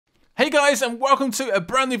guys, and welcome to a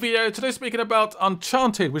brand new video. Today speaking about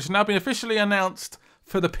Uncharted, which has now been officially announced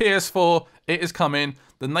for the PS4. It is coming.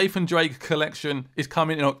 The Nathan Drake collection is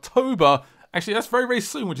coming in October. Actually, that's very, very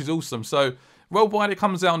soon, which is awesome. So worldwide it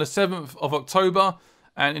comes out on the 7th of October,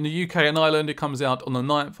 and in the UK and Ireland it comes out on the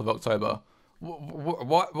 9th of October.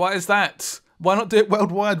 Why is that? Why not do it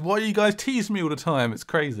worldwide? Why do you guys tease me all the time? It's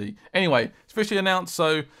crazy. Anyway, it's officially announced,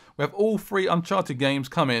 so we have all 3 Uncharted games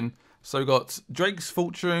coming. So we've got Drake's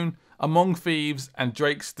Fortune, Among Thieves, and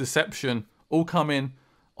Drake's Deception all coming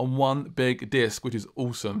on one big disc, which is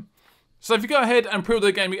awesome. So if you go ahead and pre-order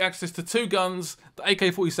the game, you get access to 2 guns, the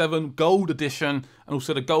AK-47 Gold Edition, and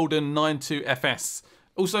also the Golden 9.2 FS.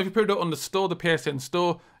 Also, if you pre-order on the store, the PSN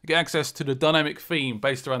store, you get access to the dynamic theme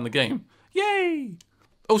based around the game. Yay!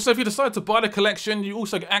 Also, if you decide to buy the collection, you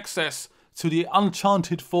also get access to the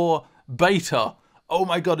Uncharted 4 beta. Oh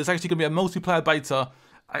my god, it's actually going to be a multiplayer beta.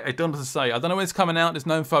 I don't know what to say. I don't know when it's coming out. There's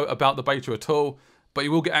no info about the beta at all. But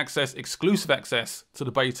you will get access, exclusive access to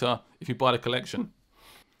the beta if you buy the collection.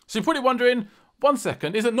 So you're probably wondering, one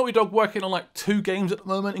second, isn't Naughty Dog working on like 2 games at the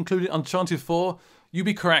moment, including Uncharted 4? You'd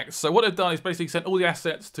be correct. So what they've done is basically sent all the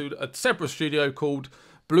assets to a separate studio called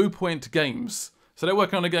Bluepoint Games. So they're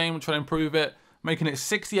working on a game, trying to improve it, making it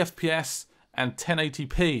 60 FPS and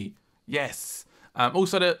 1080p. Yes.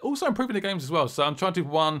 Also, they're also improving the games as well. So Uncharted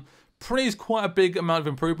 1 probably is quite a big amount of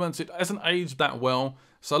improvements. It hasn't aged that well.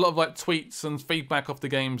 So a lot of like tweets and feedback of the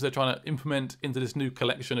games they're trying to implement into this new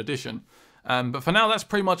collection edition. But for now, that's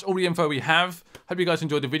pretty much all the info we have. Hope you guys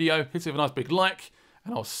enjoyed the video. Hit it with a nice big like,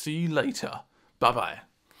 and I'll see you later. Bye-bye.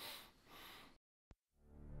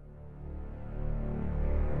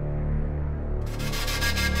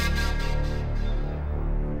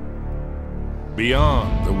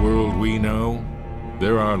 Beyond the world we know,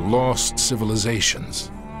 there are lost civilizations,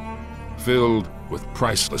 filled with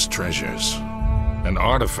priceless treasures and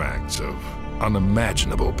artifacts of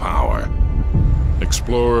unimaginable power.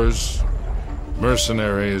 Explorers,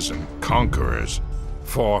 mercenaries, and conquerors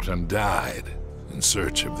fought and died in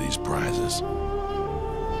search of these prizes.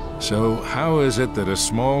 So how is it that a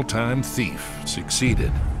small-time thief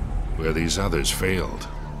succeeded where these others failed?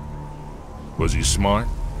 Was he smart?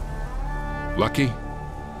 Lucky?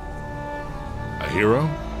 A hero?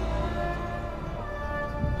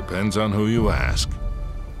 Depends on who you ask.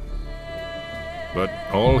 But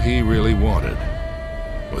all he really wanted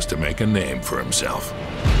was to make a name for himself.